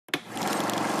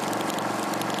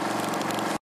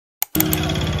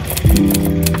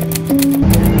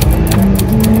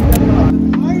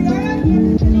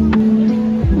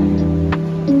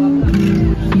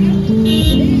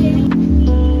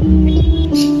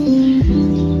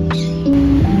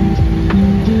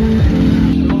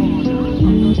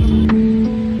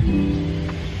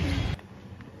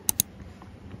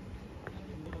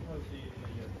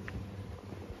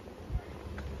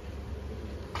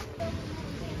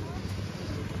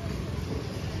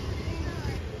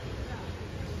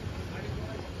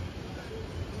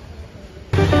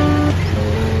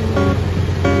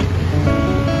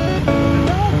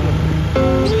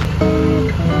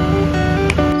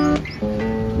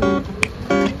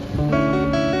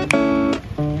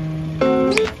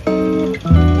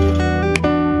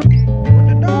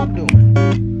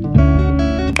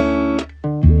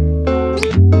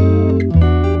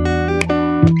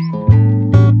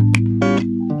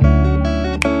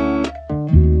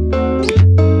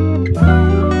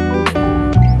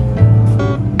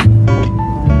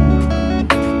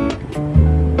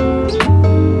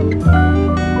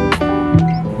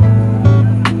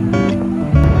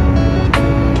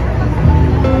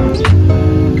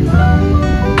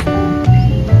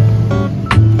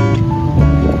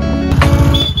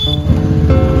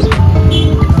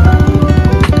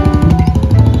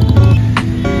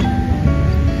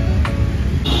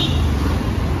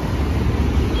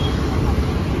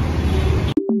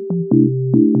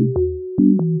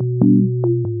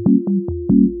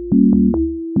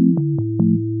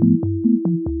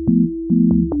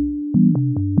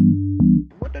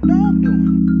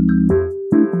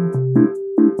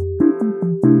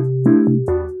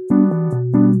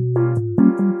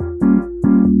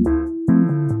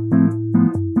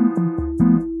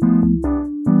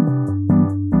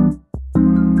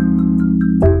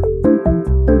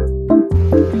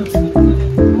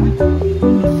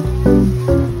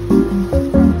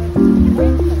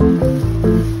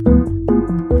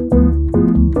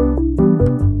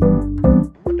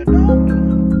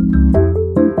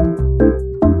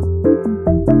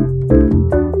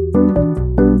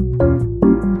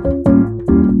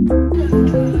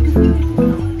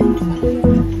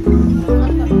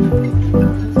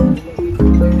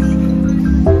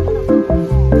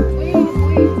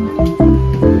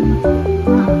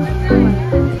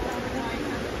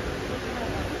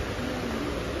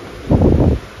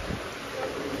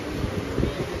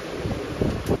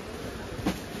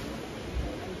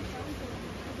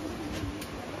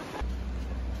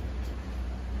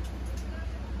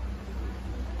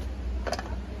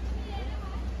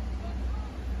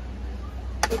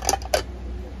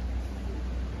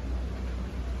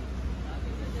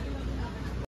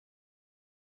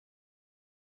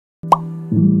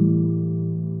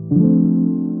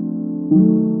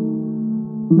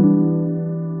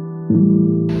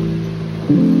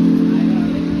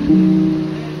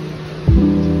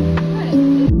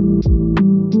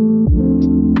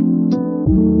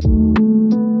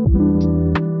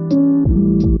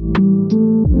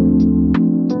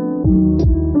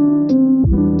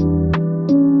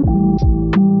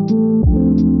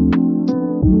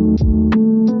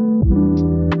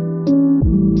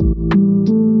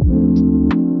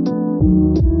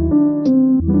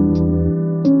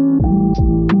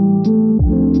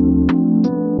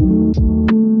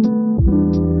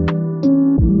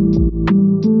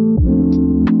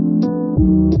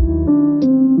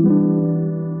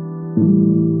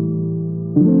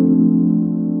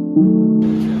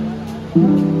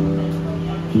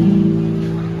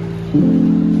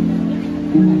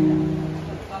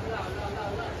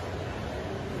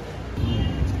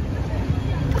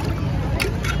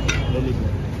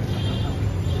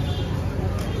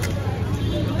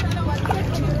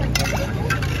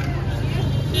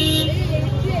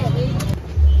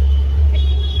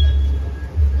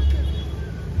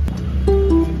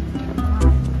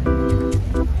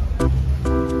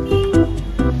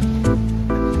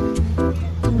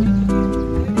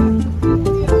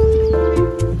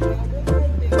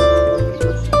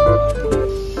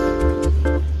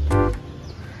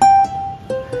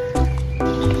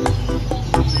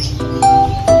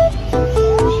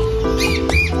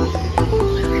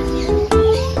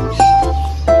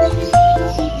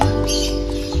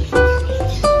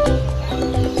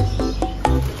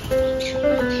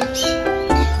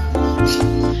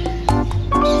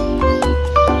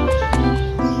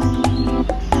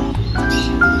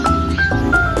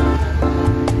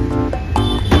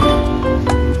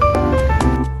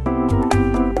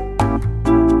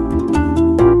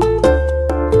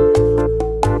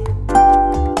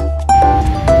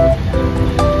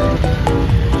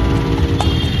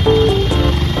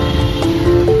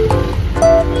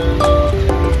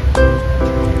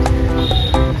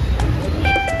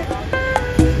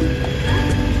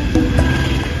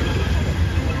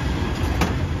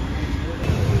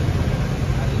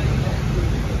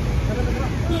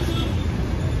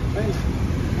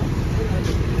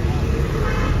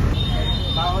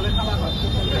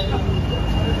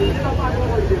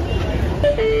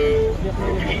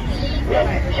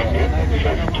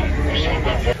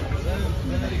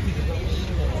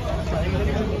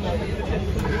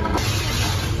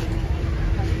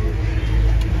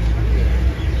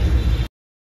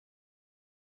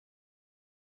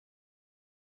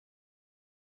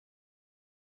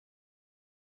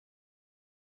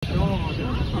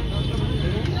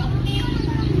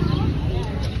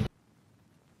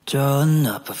Drawing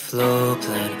up a floor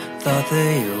plan, thought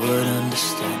that you would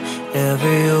understand.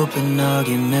 Every open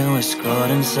argument was scarred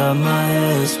inside my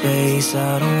headspace.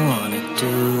 I don't wanna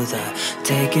do that,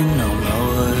 taking all my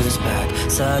words back.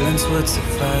 Silence would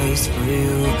suffice for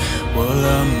you, well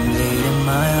I'm leading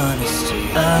my honesty.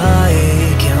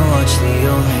 I can't watch the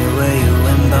only way you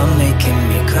win by making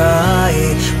me cry,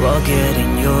 while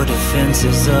getting your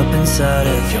defenses up inside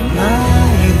of your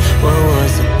mind. What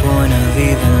was the point of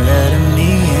even letting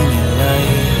me in your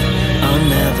life? I'll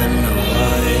never know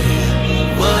why.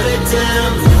 What a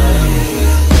damn